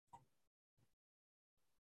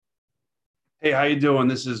Hey, how you doing?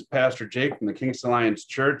 This is Pastor Jake from the Kingston Alliance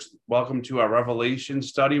Church. Welcome to our Revelation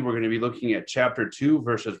study. We're going to be looking at chapter 2,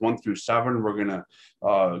 verses 1 through 7. We're going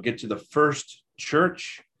to get to the first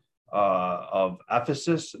church of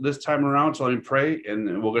Ephesus this time around. So let me pray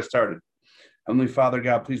and we'll get started. Heavenly Father,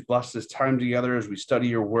 God, please bless this time together as we study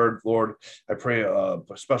your word, Lord. I pray a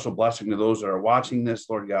special blessing to those that are watching this,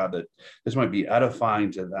 Lord God, that this might be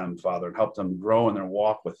edifying to them, Father, and help them grow in their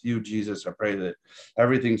walk with you, Jesus. I pray that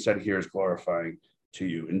everything said here is glorifying to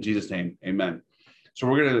you. In Jesus' name, amen. So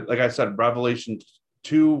we're going to, like I said, Revelation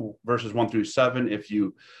 2, verses 1 through 7. If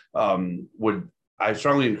you I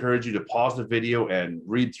strongly encourage you to pause the video and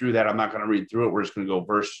read through that. I'm not going to read through it. We're just going to go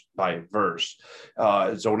verse by verse.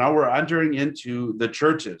 So now we're entering into the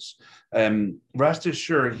churches. And rest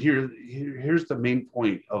assured, here's the main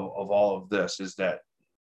point of all of this, is that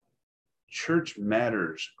church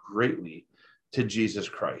matters greatly to Jesus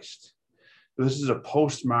Christ. This is a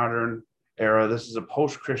postmodern era. This is a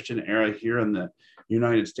post-Christian era here in the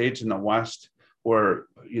United States, in the West, where,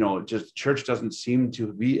 just church doesn't seem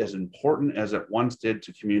to be as important as it once did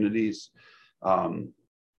to communities.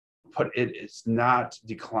 But it's not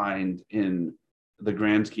declined in the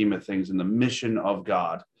grand scheme of things, in the mission of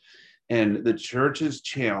God. And the church is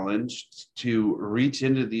challenged to reach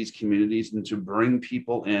into these communities and to bring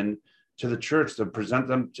people in to the church, to present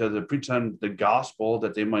them, to preach them the gospel,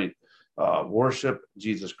 that they might worship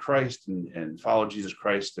Jesus Christ and follow Jesus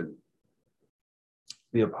Christ and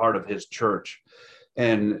be a part of his church.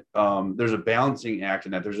 And there's a balancing act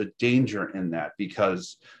in that. There's a danger in that,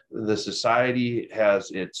 because the society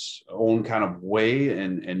has its own kind of way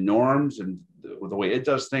and norms and the way it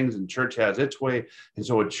does things, and church has its way. And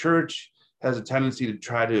so a church has a tendency to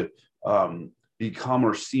try to become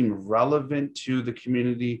or seem relevant to the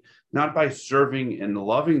community, not by serving and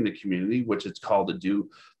loving the community, which it's called to do,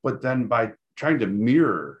 but then by trying to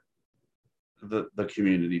mirror the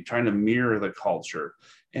community, trying to mirror the culture.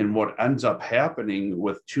 And what ends up happening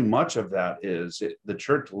with too much of that is the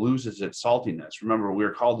church loses its saltiness. Remember,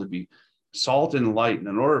 we're called to be salt and light. And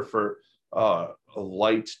in order for a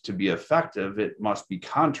light to be effective, it must be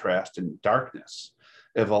contrast and darkness.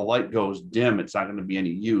 If a light goes dim, it's not going to be any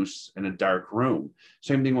use in a dark room.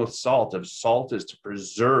 Same thing with salt. If salt is to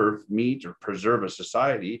preserve meat or preserve a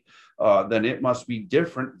society, then it must be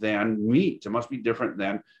different than meat. It must be different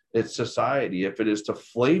than its society. If it is to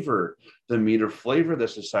flavor the meat or flavor the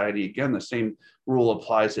society, again, the same rule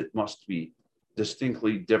applies. It must be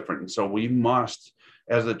distinctly different. And so we must,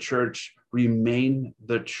 as a church, remain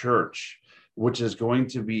the church, which is going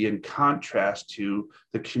to be in contrast to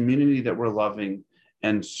the community that we're loving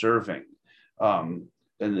and serving. And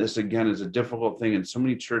this, again, is a difficult thing. In so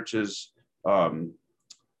many churches, the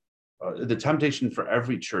temptation for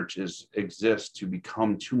every church exists to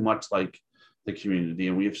become too much like the community.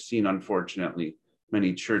 And we have seen, unfortunately,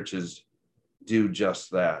 many churches do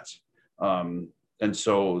just that. And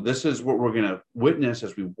so this is what we're going to witness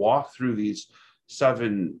as we walk through these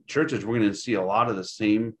 7 churches. We're going to see a lot of the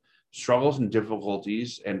same struggles and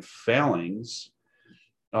difficulties and failings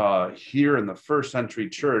here in the first century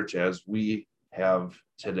church as we have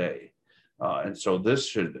today. And so this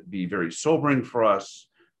should be very sobering for us,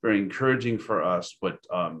 very encouraging for us, but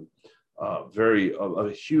a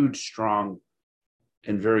huge, strong,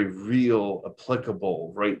 and very real,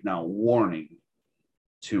 applicable right now warning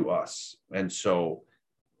to us. And so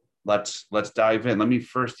let's dive in. Let me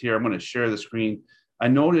first here, I'm going to share the screen. I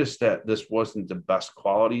noticed that this wasn't the best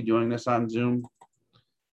quality doing this on Zoom.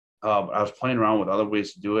 I was playing around with other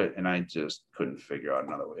ways to do it, and I just couldn't figure out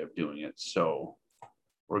another way of doing it. So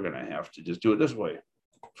we're going to have to just do it this way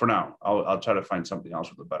for now. I'll try to find something else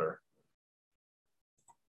with a better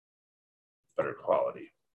quality.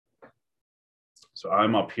 So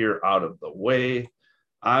I'm up here out of the way.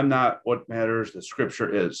 I'm not what matters. The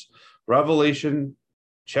scripture is. Revelation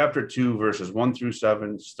chapter 2, verses 1 through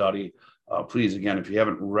 7 study. Please, again, if you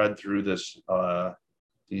haven't read through this,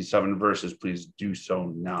 these 7 verses, please do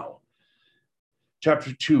so now.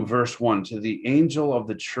 Chapter 2, verse 1, to the angel of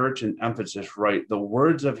the church in Ephesus write, the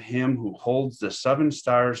words of him who holds the 7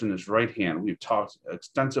 stars in his right hand. We've talked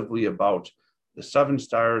extensively about the 7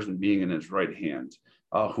 stars and being in his right hand,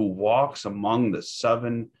 who walks among the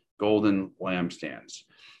 7 golden lampstands.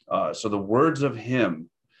 So the words of him,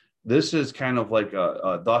 this is kind of like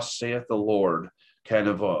a thus saith the Lord kind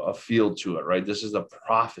of a feel to it, right? This is a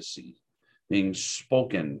prophecy being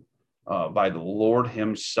spoken by the Lord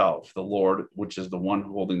himself, the Lord, which is the one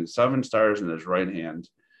holding the 7 stars in his right hand.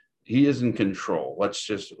 He is in control. Let's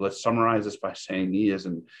summarize this by saying he is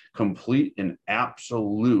in complete and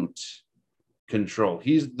absolute control.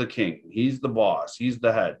 He's the king. He's the boss. He's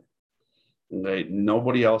the head. Okay?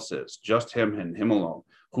 Nobody else is, just him and him alone,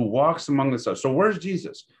 who walks among the seven. So where's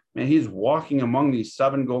Jesus? Man, he's walking among these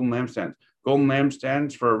seven golden lampstands. Golden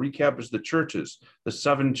lampstands, for a recap, is the churches, the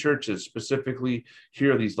seven churches. Specifically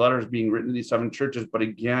here, these letters being written to these seven churches. But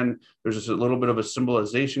again, there's just a little bit of a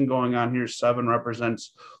symbolization going on here. Seven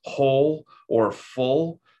represents whole or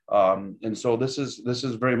full. And so this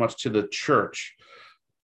is very much to the church,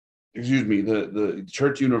 the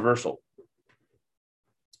church universal.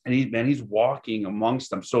 And he's walking amongst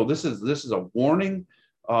them. So this is a warning,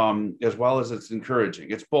 as well as it's encouraging.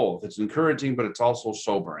 It's both. It's encouraging, but it's also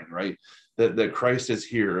sobering, right? That Christ is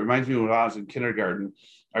here. It reminds me when I was in kindergarten.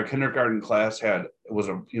 Our kindergarten class was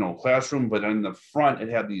a classroom, but in the front it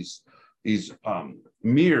had these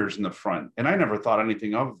mirrors in the front, and I never thought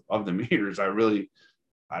anything of the mirrors. I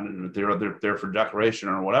don't know, they're there for decoration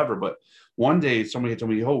or whatever. But one day somebody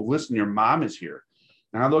told me, "Oh, listen, your mom is here."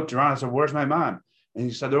 And I looked around. I said, "Where's my mom?" And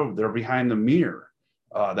he said, "Oh, they're behind the mirror.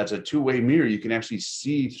 That's a two-way mirror. You can actually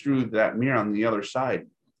see through that mirror on the other side."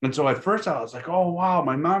 And so at first I was like, "Oh, wow,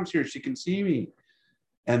 my mom's here. She can see me."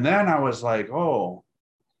 And then I was like, "Oh,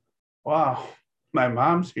 wow, my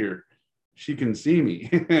mom's here. She can see me."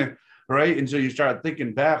 Right? And so you start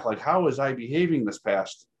thinking back, like, how was I behaving this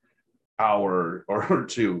past hour or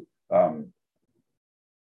two?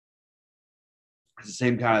 It's the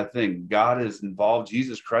same kind of thing. God is involved.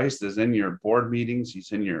 Jesus Christ is in your board meetings.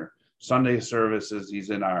 He's in your Sunday services. He's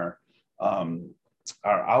in our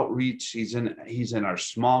outreach. He's in our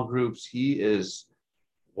small groups. He is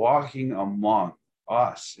walking among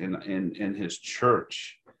us in his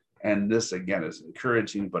church. And this, again, is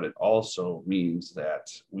encouraging, but it also means that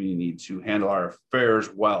we need to handle our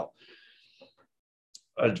affairs well.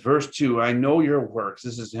 Verse 2, I know your works.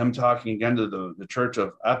 This is him talking again to the church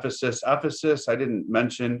of Ephesus. Ephesus, I didn't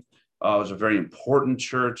mention, was a very important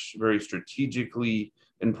church, very strategically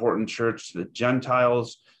important church to the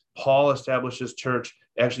Gentiles. Paul established his church.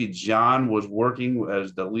 Actually, John was working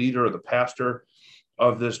as the leader or the pastor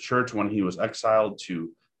of this church when he was exiled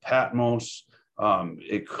to Patmos.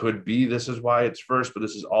 It could be this is why it's first, but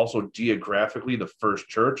this is also geographically the first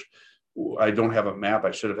church. I don't have a map.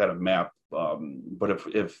 I should have had a map. But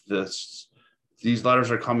if these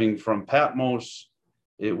letters are coming from Patmos,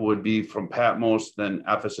 it would be from Patmos, then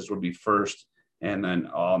Ephesus would be first, and then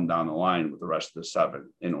on down the line with the rest of the seven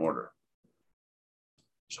in order.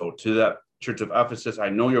 So to that church of Ephesus, I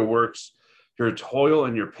know your works, your toil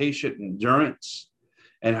and your patient endurance,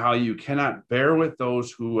 and how you cannot bear with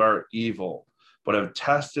those who are evil, but have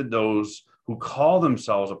tested those who call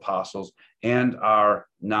themselves apostles and are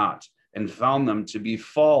not, and found them to be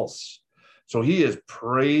false. So he is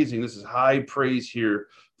praising, this is high praise here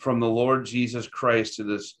from the Lord Jesus Christ to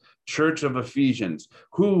this church of Ephesians,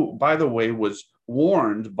 who, by the way, was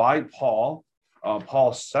warned by Paul.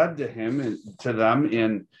 Paul said to them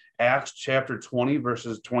in Acts chapter 20,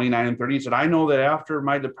 verses 29 and 30, he said, I know that after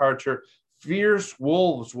my departure, fierce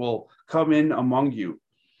wolves will come in among you,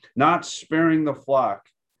 not sparing the flock.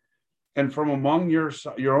 And from among your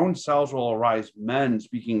own selves will arise men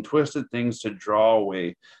speaking twisted things to draw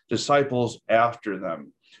away disciples after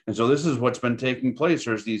them. And so this is what's been taking place.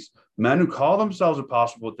 There's these men who call themselves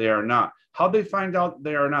apostles, but they are not. How'd they find out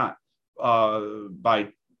they are not?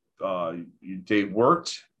 They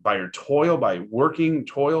worked by your toil, by working,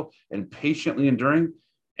 toil, and patiently enduring,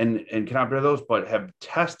 and cannot bear those, but have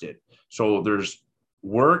tested. So there's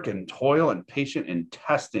work and toil and patient and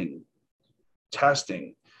testing.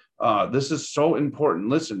 This is so important.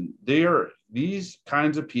 Listen, these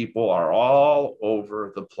kinds of people are all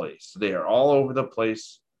over the place. They are all over the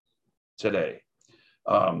place today.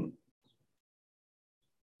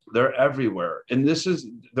 They're everywhere. And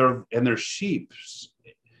they're sheep.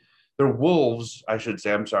 They're wolves, I should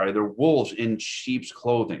say. I'm sorry. They're wolves in sheep's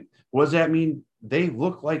clothing. What does that mean? They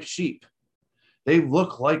look like sheep. They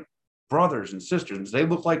look like brothers and sisters. They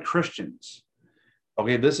look like Christians.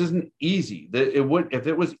 Okay, this isn't easy. If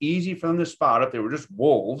it was easy for them to spot, if they were just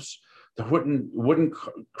wolves, that wouldn't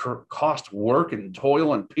cost work and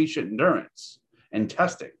toil and patient endurance and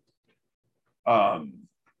testing. But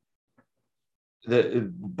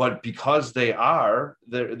because they are,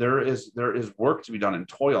 there is work to be done, and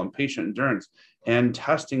toil and patient endurance and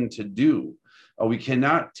testing to do. We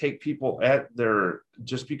cannot take people at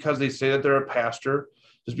just because they say that they're a pastor,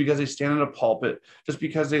 just because they stand in a pulpit, just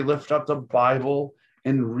because they lift up the Bible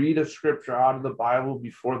and read a scripture out of the Bible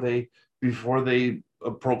before they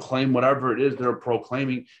proclaim whatever it is they're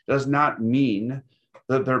proclaiming, does not mean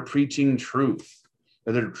that they're preaching truth,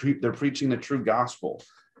 that they're preaching the true gospel.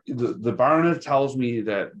 The Barna tells me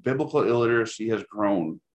that biblical illiteracy has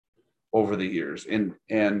grown over the years, and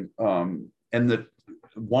the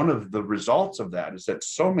one of the results of that is that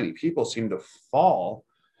so many people seem to fall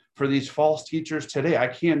for these false teachers today. I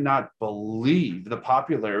cannot believe the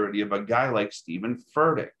popularity of a guy like Steven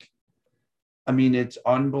Furtick. I mean, it's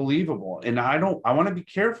unbelievable. And I want to be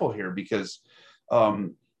careful here because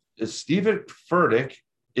Steven Furtick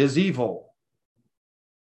is evil.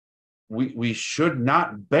 We should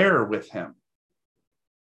not bear with him.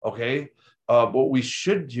 Okay. What we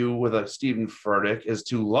should do with a Steven Furtick is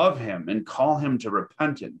to love him and call him to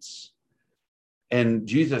repentance. And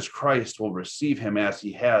Jesus Christ will receive him as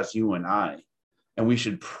he has you and I. And we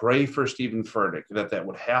should pray for Steven Furtick that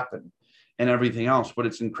would happen and everything else. But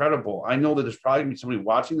it's incredible. I know that there's probably going to be somebody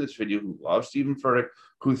watching this video who loves Steven Furtick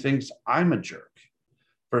who thinks I'm a jerk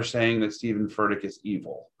for saying that Steven Furtick is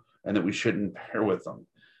evil and that we shouldn't pair with them.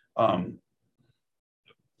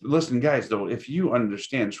 Listen, guys, though, if you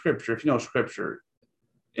understand Scripture, if you know Scripture,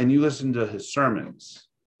 and you listen to his sermons,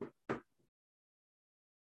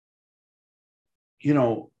 you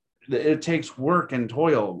know, it takes work and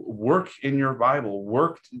toil, work in your Bible,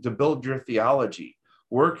 work to build your theology,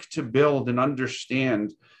 work to build and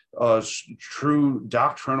understand true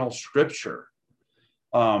doctrinal Scripture,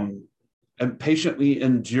 and patiently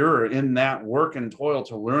endure in that work and toil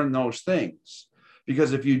to learn those things.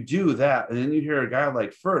 Because if you do that, and then you hear a guy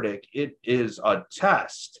like Furtick, it is a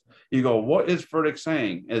test. You go, what is Furtick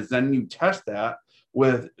saying? Is then you test that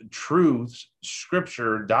with truths,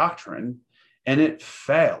 Scripture, doctrine, and it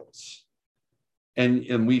fails.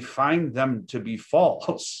 And we find them to be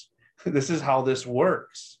false. This is how this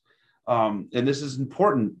works. And this is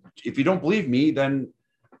important. If you don't believe me, then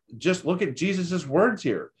just look at Jesus's words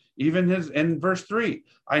here. Even in verse 3,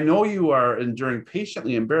 I know you are enduring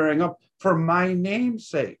patiently and bearing up for my name's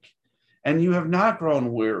sake, and you have not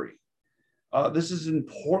grown weary. This is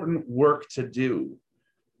important work to do.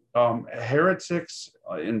 Heretics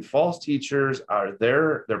and false teachers are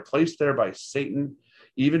there. They're placed there by Satan,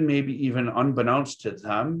 maybe even unbeknownst to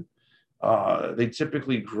them. They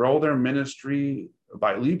typically grow their ministry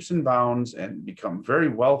by leaps and bounds and become very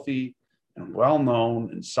wealthy and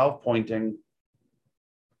well-known and self-pointing.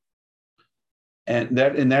 And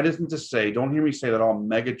that isn't to say, don't hear me say that all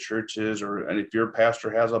mega churches and if your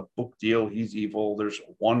pastor has a book deal, he's evil. There's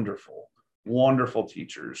wonderful, wonderful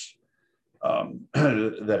teachers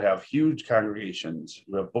that have huge congregations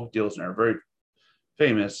who have book deals and are very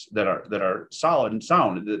famous, that are solid and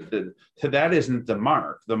sound. That isn't the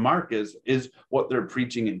mark. The mark is what they're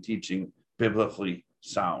preaching and teaching biblically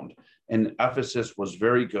sound. And Ephesus was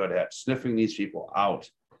very good at sniffing these people out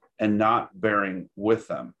and not bearing with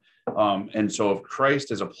them. And so if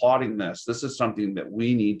Christ is applauding this is something that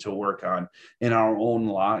we need to work on in our own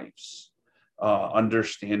lives,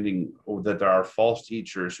 understanding that there are false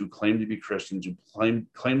teachers who claim to be Christians, who claim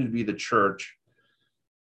to be the church,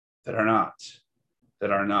 that are not.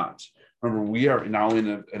 Remember, we are now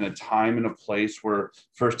in a time and a place where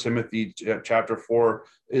 1 Timothy chapter 4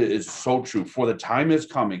 is so true. For the time is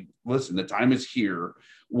coming. Listen, the time is here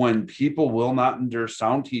when people will not endure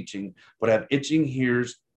sound teaching, but have itching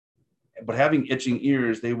ears. But having itching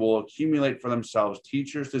ears, they will accumulate for themselves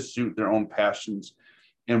teachers to suit their own passions,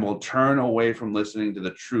 and will turn away from listening to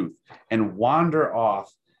the truth and wander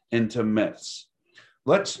off into myths.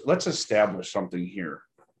 Let's establish something here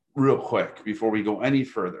real quick before we go any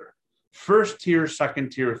further. First tier,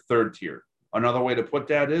 second tier, third tier. Another way to put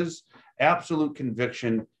that is absolute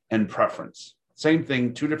conviction and preference. Same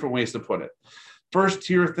thing, two different ways to put it. First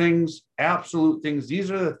tier things, absolute things,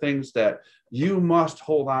 these are the things that you must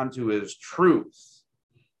hold on to as truth,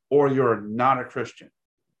 or you're not a Christian.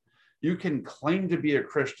 You can claim to be a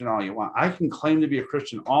Christian all you want. I can claim to be a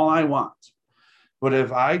Christian all I want. But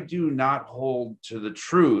if I do not hold to the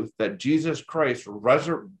truth that Jesus Christ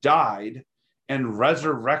died and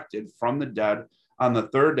resurrected from the dead on the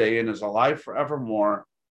third day and is alive forevermore,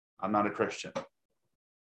 I'm not a Christian.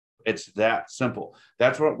 It's that simple.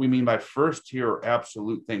 That's what we mean by first tier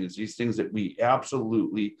absolute things, these things that we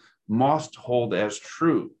absolutely must hold as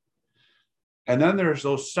true. And then there's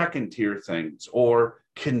those second tier things or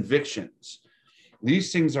convictions.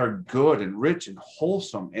 These things are good and rich and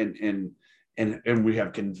wholesome, and we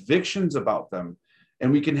have convictions about them,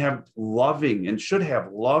 and we can have loving and should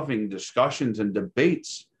have loving discussions and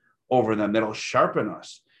debates over them that'll sharpen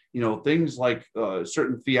us. Things like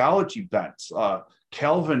certain theology bets,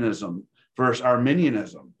 Calvinism versus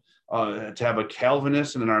Arminianism. To have a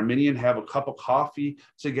Calvinist and an Arminian have a cup of coffee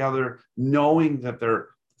together, knowing that they're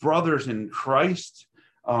brothers in Christ,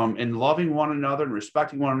 and loving one another and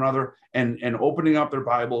respecting one another, and opening up their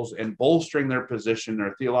Bibles and bolstering their position,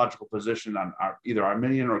 their theological position on either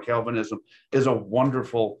Arminian or Calvinism, is a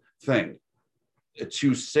wonderful thing.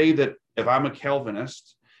 To say that if I'm a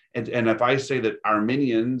Calvinist, and if I say that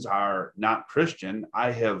Arminians are not Christian,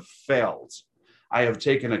 I have failed. I have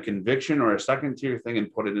taken a conviction or a second tier thing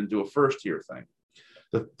and put it into a first tier thing.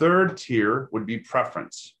 The third tier would be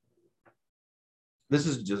preference. This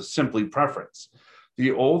is just simply preference.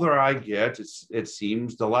 The older I get, it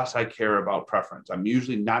seems, the less I care about preference. I'm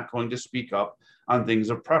usually not going to speak up on things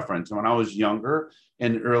of preference. And when I was younger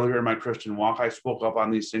and earlier in my Christian walk, I spoke up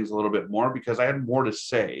on these things a little bit more because I had more to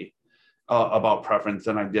say about preference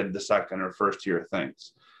than I did the second or first tier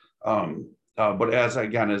things. But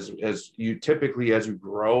as you typically, as you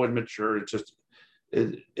grow and mature,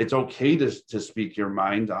 it's okay to speak your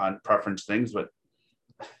mind on preference things, but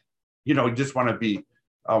you just want to be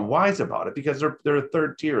wise about it, because they're a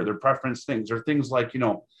third tier, they're preference things. They're things like,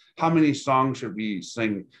 how many songs should we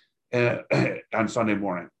sing on Sunday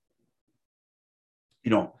morning?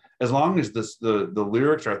 As long as the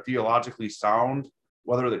lyrics are theologically sound,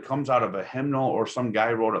 whether it comes out of a hymnal or some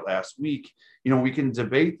guy wrote it last week, we can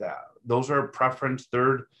debate that. Those are preference,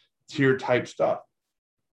 third tier type stuff.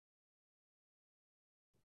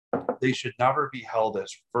 They should never be held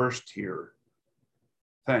as first tier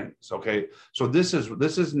things. Okay, so this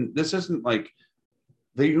isn't like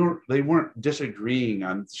they weren't disagreeing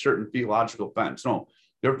on certain theological bents. No,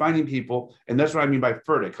 they're finding people, and that's what I mean by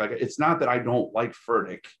Furtick. Like, it's not that I don't like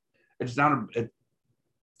Furtick. It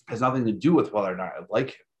has nothing to do with whether or not I like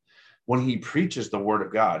him. When he preaches the word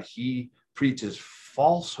of God, he preaches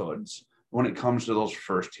falsehoods when it comes to those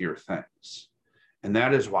first tier things. And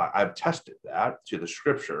that is why I've tested that to the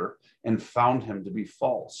scripture and found him to be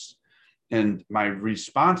false. And my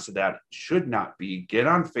response to that should not be get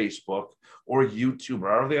on Facebook or YouTube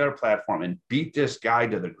or every other platform and beat this guy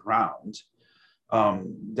to the ground.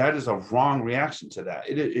 That is a wrong reaction to that.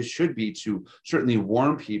 It should be to certainly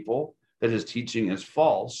warn people that his teaching is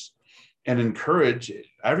false and encourage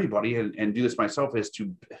everybody, and do this myself, is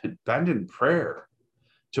to bend in prayer,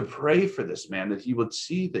 to pray for this man, that he would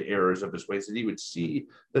see the errors of his ways, that he would see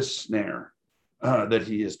the snare that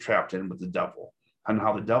he is trapped in with the devil, and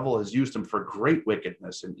how the devil has used him for great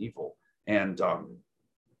wickedness and evil, and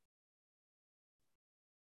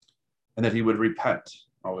that he would repent.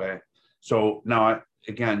 Okay, so now,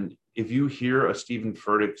 again, if you hear a Stephen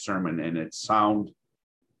Furtick sermon and it sounds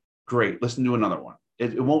great, listen to another one.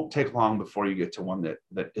 It won't take long before you get to one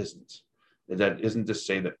that isn't. That isn't to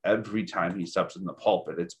say that every time he steps in the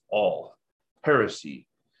pulpit, it's all heresy.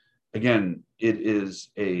 Again, it is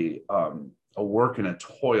a work and a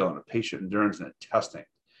toil and a patient endurance and a testing.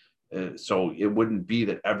 So it wouldn't be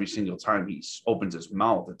that every single time he opens his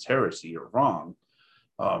mouth, it's heresy or wrong.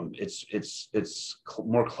 It's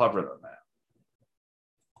more clever than that.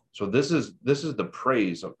 So this is the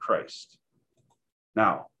praise of Christ.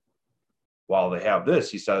 Now, while they have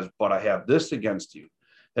this, he says, but I have this against you,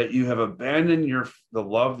 that you have abandoned the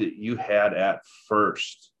love that you had at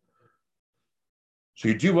first. So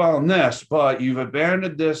you do well in this, but you've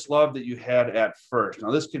abandoned this love that you had at first.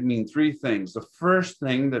 Now, this could mean three things. The first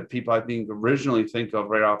thing that people, I think, originally think of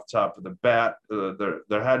right off the top of the bat,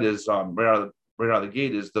 their head is right out of the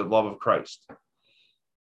gate, is the love of Christ.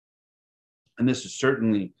 And this is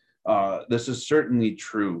certainly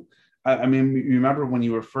true. I mean, you remember when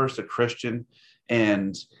you were first a Christian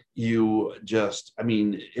and you just,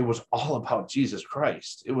 it was all about Jesus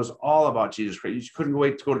Christ. It was all about Jesus Christ. You couldn't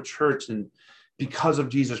wait to go to church and because of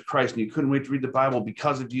Jesus Christ, and you couldn't wait to read the Bible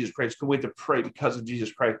because of Jesus Christ. You couldn't wait to pray because of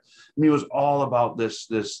Jesus Christ. It was all about this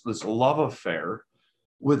love affair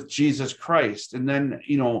with Jesus Christ. And then,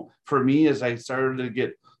 for me, as I started to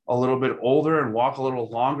get a little bit older and walk a little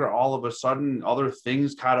longer, all of a sudden, other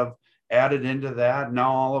things kind of added into that.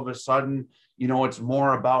 Now, all of a sudden, it's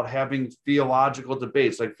more about having theological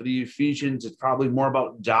debates. Like for the Ephesians, it's probably more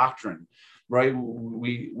about doctrine, right?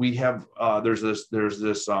 We have there's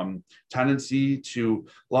this tendency to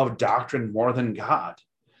love doctrine more than God.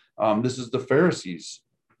 This is the Pharisees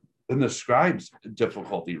and the scribes'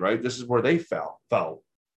 difficulty, right? This is where they fell.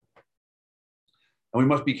 And we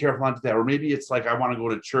must be careful not to that. Or maybe it's like, I want to go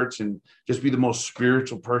to church and just be the most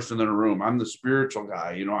spiritual person in a room. I'm the spiritual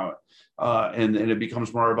guy, and it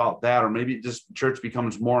becomes more about that. Or maybe just church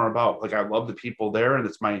becomes more about, like, I love the people there and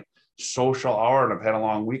it's my social hour and I've had a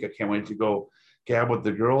long week. I can't wait to go gab with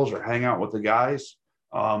the girls or hang out with the guys.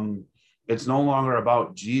 It's no longer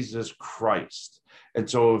about Jesus Christ. And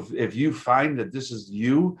so if you find that this is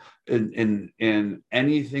you in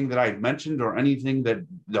anything that I've mentioned or anything that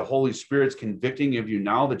the Holy Spirit's convicting of you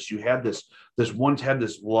now, that you had this once had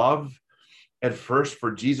this love at first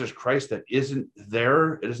for Jesus Christ that isn't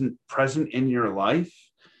there, it isn't present in your life,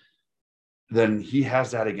 then he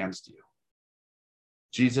has that against you.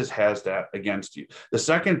 Jesus has that against you. The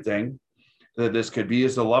second thing that this could be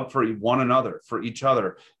is the love for one another, for each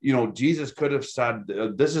other. Jesus could have said,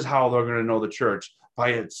 this is how they're going to know the church, by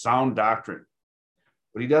its sound doctrine.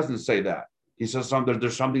 But he doesn't say that. He says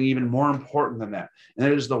there's something even more important than that. And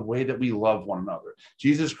it is the way that we love one another.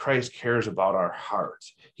 Jesus Christ cares about our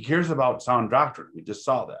hearts. He cares about sound doctrine. We just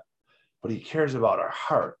saw that. But he cares about our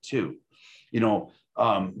heart too.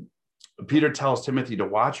 Peter tells Timothy to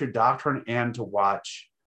watch your doctrine and to watch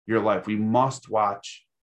your life. We must watch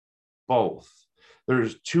both.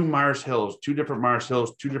 There's two different Mars Hills,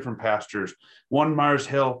 two different pastors. One Mars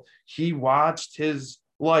Hill, he watched his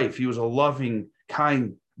life. He was a loving,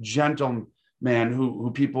 kind, gentle man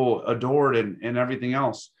who people adored and everything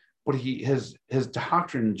else. But his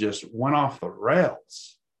doctrine just went off the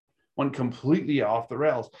rails, went completely off the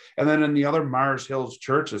rails. And then in the other Mars Hills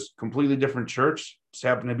church, is completely different church, just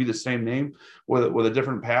happened to be the same name with a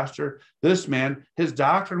different pastor. This man, his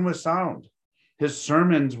doctrine was sound. His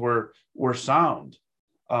sermons were sound,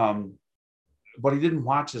 but he didn't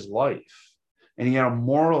watch his life. And he had a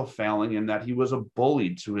moral failing in that he was a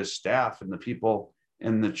bully to his staff and the people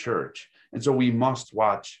in the church. And so we must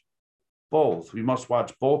watch both. We must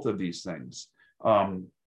watch both of these things.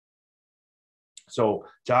 So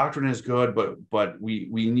doctrine is good, but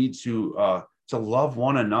we need to love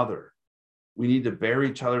one another. We need to bear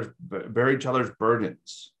each other's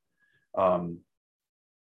burdens. And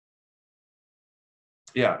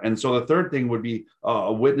so the third thing would be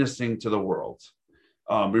witnessing to the world.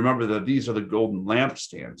 Remember that these are the golden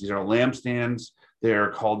lampstands. These are lampstands. They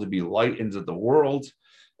are called to be light into the world.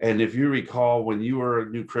 And if you recall, when you were a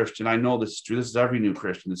new Christian, I know this is true. This is every new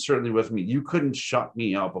Christian. It's certainly with me. You couldn't shut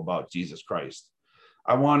me up about Jesus Christ.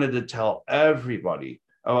 I wanted to tell everybody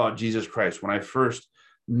about Jesus Christ. When I first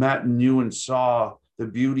met and knew and saw the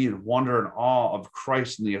beauty and wonder and awe of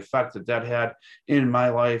Christ and the effect that had in my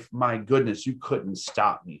life, my goodness, you couldn't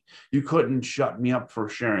stop me. You couldn't shut me up for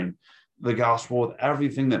sharing the gospel with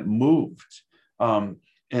everything that moved.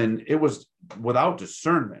 And it was without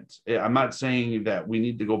discernment. I'm not saying that we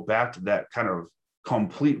need to go back to that kind of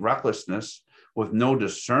complete recklessness with no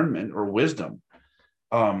discernment or wisdom.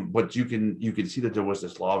 But you can see that there was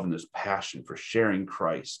this love and this passion for sharing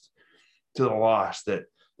Christ to the lost that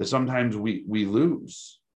sometimes we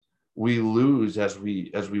lose. We lose as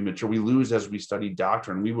we mature. We lose as we study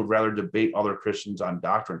doctrine. We would rather debate other Christians on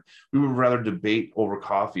doctrine. We would rather debate over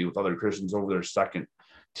coffee with other Christians over their second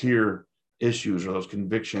tier issues or those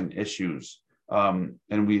conviction issues. And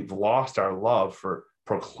we've lost our love for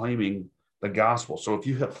proclaiming the gospel. So if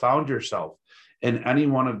you have found yourself in any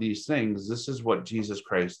one of these things, this is what Jesus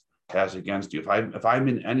Christ has against you. If I'm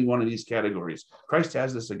in any one of these categories, Christ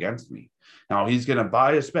has this against me. Now he's going to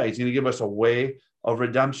buy us back. He's going to give us a way of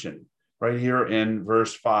redemption right here in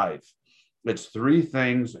verse 5. It's three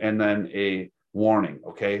things and then a warning.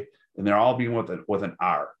 Okay. And they're all being with an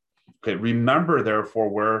R. Okay. Remember therefore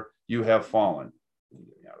where you have fallen. Get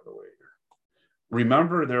me out of the way here.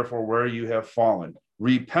 Remember therefore where you have fallen.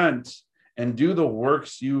 Repent and do the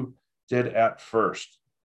works you did at first.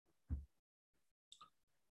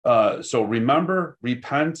 So remember,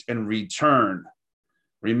 repent, and return.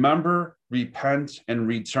 Remember, repent, and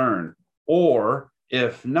return. Or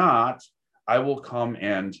if not, I will come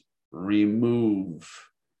and remove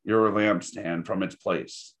your lampstand from its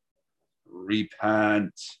place.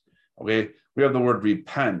 Repent. Okay, we have the word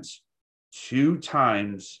repent 2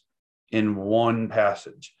 times in one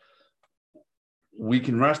passage. We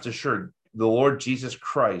can rest assured the Lord Jesus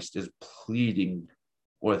Christ is pleading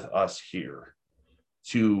with us here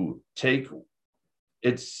to take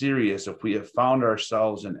it serious if we have found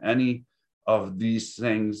ourselves in any of these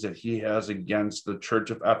things that he has against the church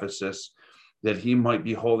of Ephesus, that he might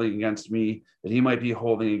be holding against me, that he might be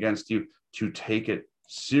holding against you, to take it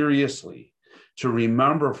seriously, to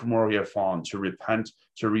remember from where we have fallen, to repent,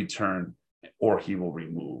 to return, or he will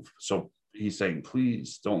remove. So he's saying,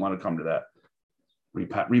 please don't let it come to that.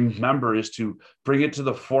 Remember is to bring it to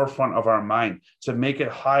the forefront of our mind, to make it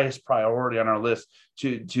highest priority on our list,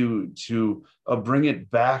 to bring it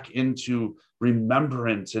back into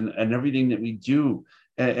remembrance and everything that we do,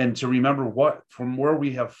 and to remember what from where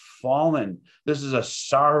we have fallen. This is a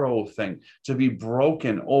sorrow thing, to be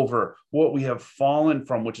broken over what we have fallen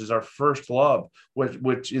from, which is our first love,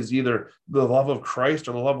 which is either the love of Christ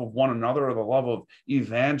or the love of one another or the love of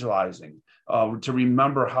evangelizing. To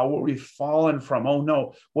remember what we've fallen from. Oh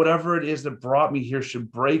no, whatever it is that brought me here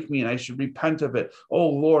should break me, and I should repent of it. Oh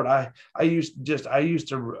Lord, I used to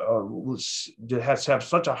have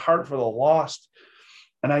such a heart for the lost,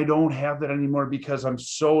 And I don't have that anymore because I'm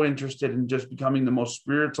so interested in just becoming the most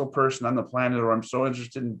spiritual person on the planet, or I'm so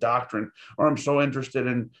interested in doctrine, or I'm so interested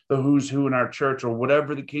in the who's who in our church, or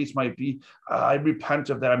whatever the case might be. I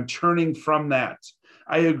repent of that. I'm turning from that.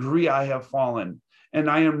 I agree I have fallen, and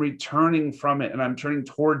I am returning from it, and I'm turning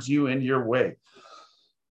towards you and your way.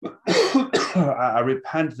 I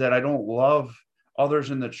repent that I don't love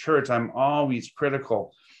others in the church. I'm always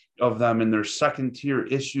critical of them and their second tier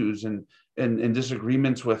issues and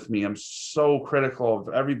disagreements with me. I'm so critical of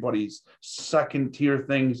everybody's second tier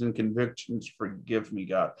things and convictions. Forgive me,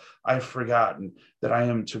 God. I've forgotten that I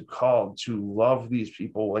am called to love these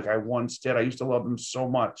people like I once did. I used to love them so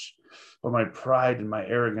much, but my pride and my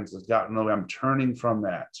arrogance has gotten away. I'm turning from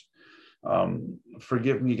that.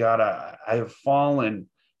 Forgive me, God. I have fallen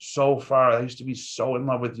so far. I used to be so in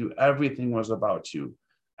love with you. Everything was about you.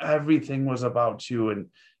 Everything was about you.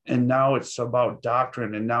 And now it's about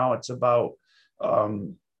doctrine. And now it's about,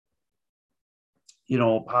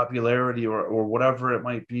 popularity or whatever it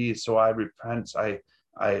might be. So I repent. I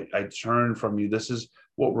turn from you. This is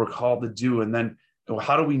what we're called to do. And then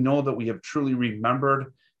how do we know that we have truly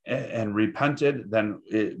remembered and repented? Then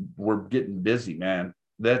we're getting busy, man.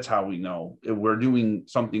 That's how we know we're doing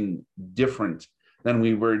something different than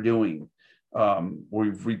we were doing.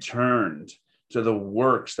 We've returned to the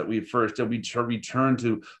works that we first did. We return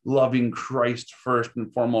to loving Christ first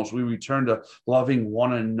and foremost. We return to loving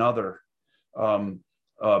one another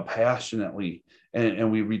passionately,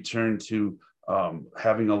 and we return to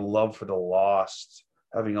having a love for the lost,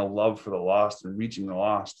 and reaching the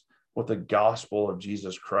lost with the gospel of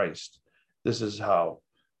Jesus Christ. This is how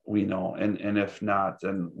we know, and if not,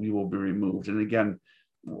 then we will be removed. And again,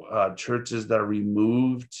 churches that are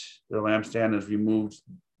removed, their lampstand is removed,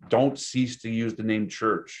 don't cease to use the name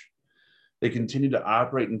church. They continue to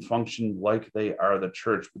operate and function like they are the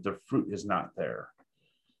church, but the fruit is not there.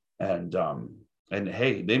 And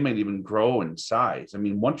hey, they might even grow in size. I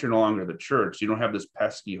mean, once you're no longer the church, you don't have this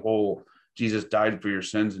pesky whole Jesus died for your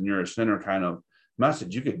sins and you're a sinner kind of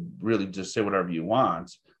message. You could really just say whatever you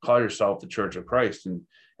want, call yourself the Church of Christ,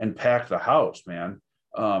 and pack the house, man.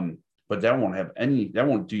 But that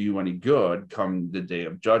won't do you any good come the day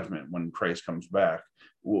of judgment when Christ comes back.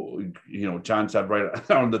 Well, John said, write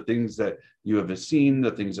down the things that you have seen,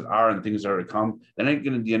 the things that are, and things that are to come. That ain't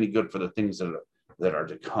going to be any good for the things that are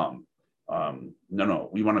to come. No,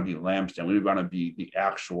 we want to be lampstand. We want to be the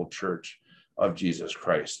actual church of Jesus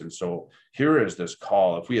Christ. And so here is this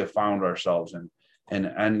call. If we have found ourselves in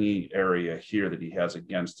any area here that he has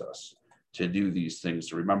against us, to do these things,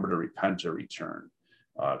 to remember to repent, to return,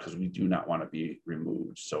 because we do not want to be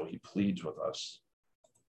removed. So he pleads with us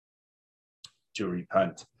to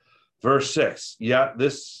repent. Verse 6, yet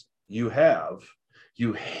this you hate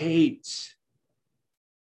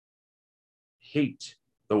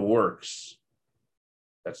the works.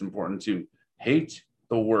 That's important too. Hate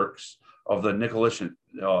the works of the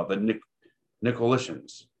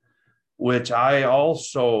Nicolaitans, which I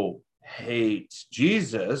also hate.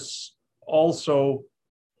 Jesus also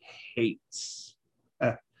hates.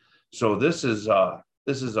 So this is a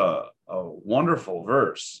wonderful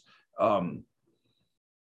verse.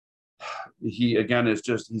 He again is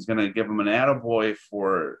he's going to give them an attaboy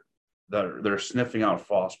for they're sniffing out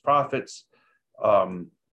false prophets.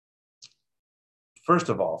 First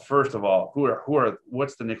of all, what's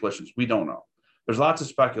the Nicolaitans? We don't know. There's lots of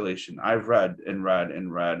speculation. I've read and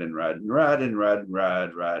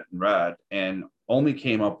only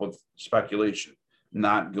came up with speculation.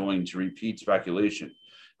 Not going to repeat speculation.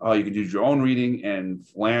 You can do your own reading and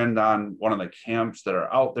land on one of the camps that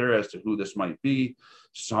are out there as to who this might be.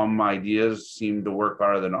 Some ideas seem to work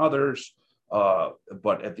better than others.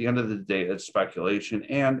 But at the end of the day, it's speculation,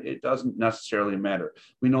 and it doesn't necessarily matter.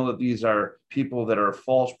 We know that these are people that are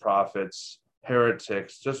false prophets,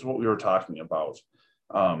 heretics, just what we were talking about.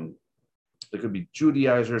 They could be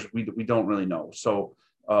Judaizers. We don't really know. So,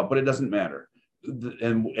 but it doesn't matter.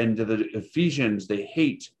 And the Ephesians, they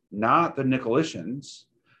hate not the Nicolaitans,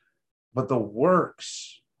 but the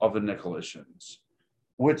works of the Nicolaitans,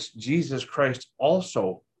 which Jesus Christ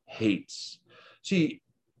also hates. See,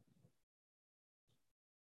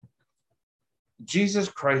 Jesus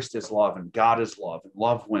Christ is love and God is love, and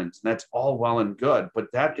love wins. And that's all well and good,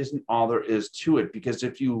 but that isn't all there is to it. Because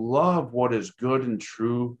if you love what is good and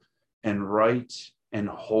true and right and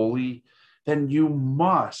holy, then you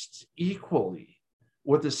must equally,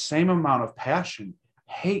 with the same amount of passion,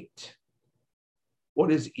 hate what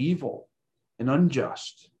is evil and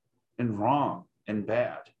unjust and wrong and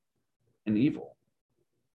bad and evil.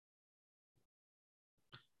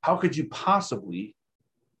 How could you possibly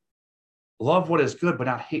love what is good but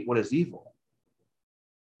not hate what is evil?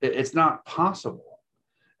 It's not possible.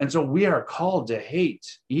 And so we are called to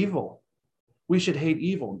hate evil. We should hate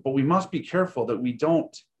evil, but we must be careful that we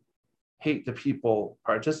don't hate the people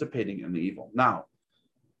participating in the evil. Now,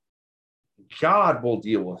 God will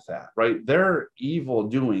deal with that, right? Their evil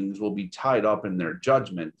doings will be tied up in their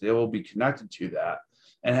judgment. They will be connected to that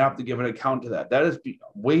and have to give an account to that. That is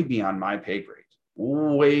way beyond my pay grade.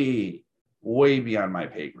 Way beyond my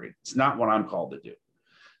pay grade. It's not what I'm called to do.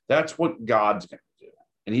 That's what God's going to do.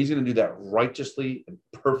 And he's going to do that righteously and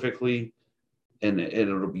perfectly, and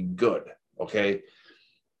it'll be good, okay?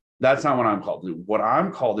 That's not what I'm called to do. What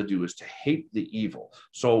I'm called to do is to hate the evil.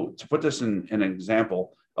 So to put this in an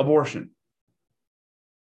example, abortion.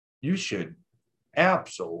 You should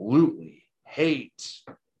absolutely hate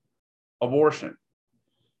abortion.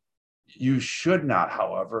 You should not,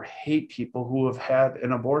 however, hate people who have had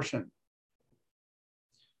an abortion.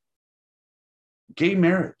 Gay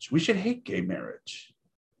marriage. We should hate gay marriage.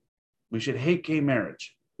 We should hate gay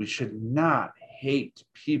marriage. We should not hate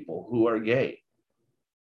people who are gay.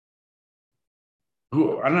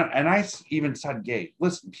 And I even said gay.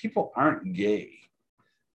 Listen, people aren't gay.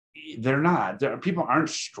 They're not. People aren't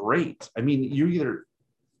straight. I mean,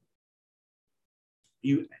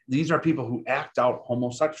 these are people who act out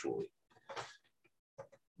homosexually.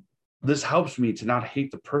 This helps me to not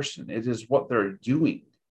hate the person. It is what they're doing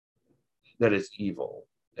that is evil,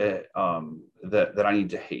 that I need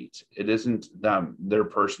to hate. It isn't them, their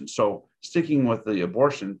person. So sticking with the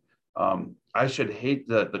abortion, I should hate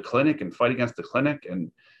the clinic and fight against the clinic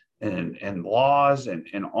and laws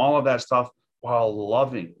and all of that stuff while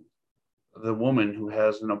loving the woman who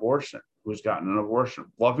has an abortion, who's gotten an abortion,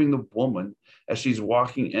 loving the woman as she's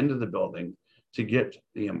walking into the building to get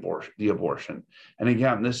the abortion. And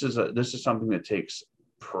again, this is something that takes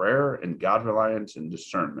prayer and God reliance and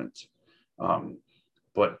discernment.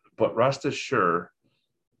 But rest assured,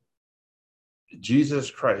 Jesus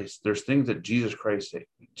Christ, there's things that Jesus Christ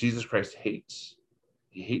hates.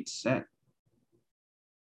 He hates sin.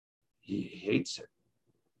 He hates it.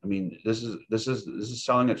 I mean, this is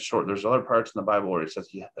selling it short. There's other parts in the Bible where it says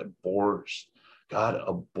he abhors. God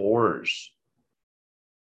abhors.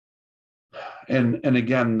 And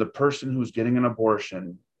again, the person who's getting an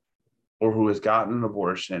abortion or who has gotten an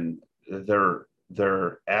abortion,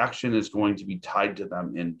 their action is going to be tied to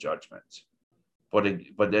them in judgment. But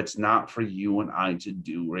it's not for you and I to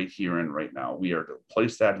do right here and right now. We are to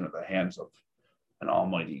place that into the hands of an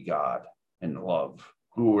almighty God and love,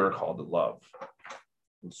 who we're called to love,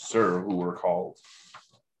 and serve, who we're called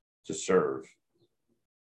to serve.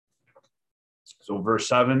 So verse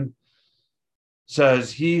 7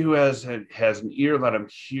 says, he who has an ear, let him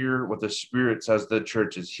hear what the Spirit says to the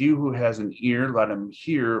churches. He who has an ear, let him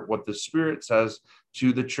hear what the Spirit says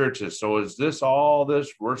to the churches. So is this all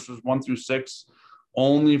this verses 1 through 6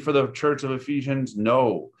 only for the church of Ephesians?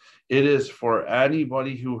 No, it is for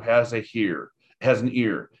anybody who has an ear.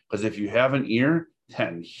 Because if you have an ear,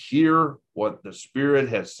 then hear what the Spirit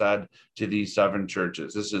has said to these 7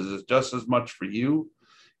 churches. This is just as much for you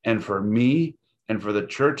and for me and for the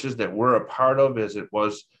churches that we're a part of as it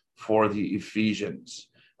was for the Ephesians.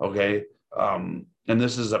 Okay. And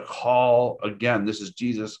this is a call. Again, this is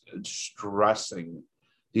Jesus stressing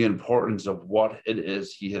the importance of what it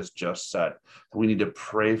is he has just said. We need to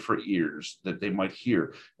pray for ears that they might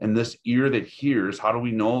hear. And this ear that hears, how do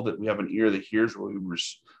we know that we have an ear that hears? Well,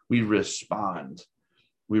 we respond.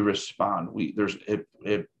 We respond.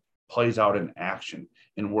 It plays out in action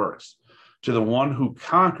and works. To the one who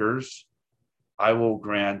conquers, I will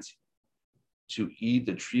grant to eat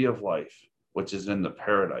the tree of life, which is in the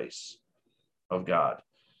paradise of God.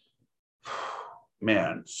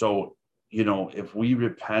 Man, so, if we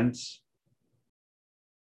repent,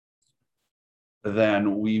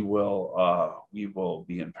 then we will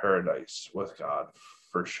be in paradise with God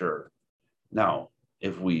for sure. Now,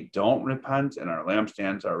 if we don't repent and our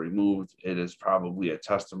lampstands are removed, it is probably a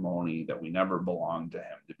testimony that we never belonged to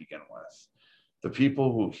him to begin with. The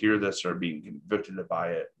people who hear this are being convicted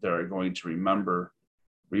by it. They are going to remember,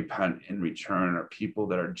 repent, and return are people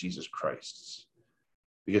that are Jesus Christ's.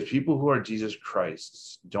 Because people who are Jesus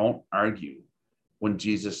Christ's don't argue when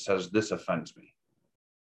Jesus says, this offends me.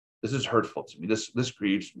 This is hurtful to me. This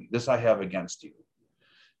grieves me. This I have against you.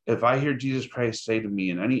 If I hear Jesus Christ say to me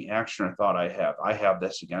in any action or thought I have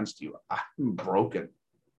this against you, I'm broken.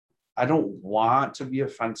 I don't want to be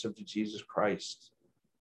offensive to Jesus Christ.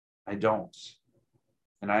 I don't.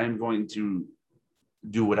 And I am going to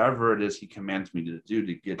do whatever it is he commands me to do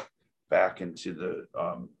to get back into the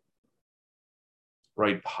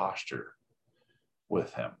right posture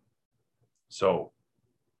with him. So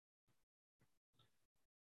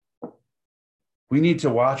we need to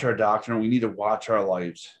watch our doctrine. We need to watch our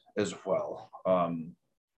lives as well.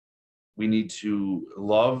 We need to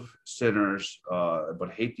love sinners,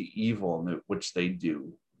 but hate the evil which they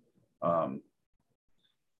do. I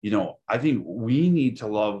think we need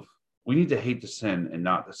to hate the sin and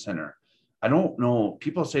not the sinner. I don't know.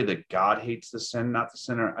 People say that God hates the sin, not the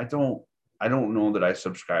sinner. I don't know that I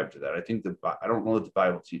subscribe to that. I don't know that the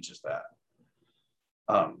Bible teaches that.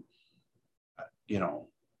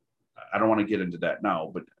 I don't want to get into that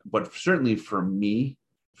now, but certainly for me,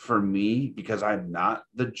 because I'm not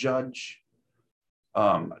the judge,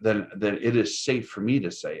 then it is safe for me to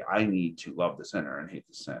say I need to love the sinner and hate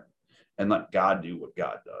the sin, and let God do what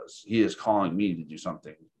God does. He is calling me to do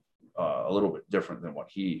something a little bit different than what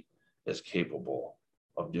He is capable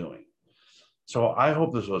of doing. So I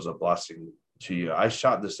hope this was a blessing to you. I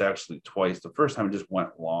shot this actually twice. The first time it just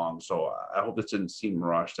went long, so I hope this didn't seem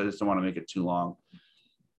rushed. I just don't want to make it too long.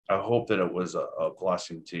 I hope that it was a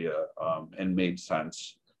blessing to you and made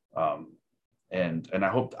sense. And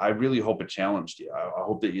I really hope it challenged you. I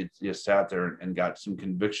hope that you sat there and got some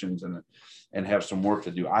convictions and have some work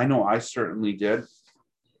to do. I know I certainly did.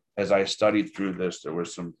 As I studied through this, there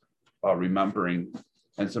was some remembering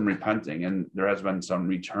and some repenting, and there has been some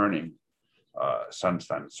returning since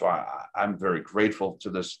then. So I'm very grateful to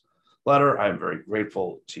this letter. I'm very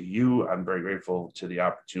grateful to you. I'm very grateful to the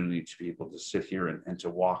opportunity to be able to sit here and to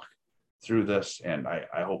walk through this. And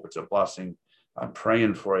I hope it's a blessing. I'm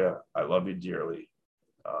praying for you. I love you dearly.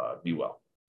 Be well.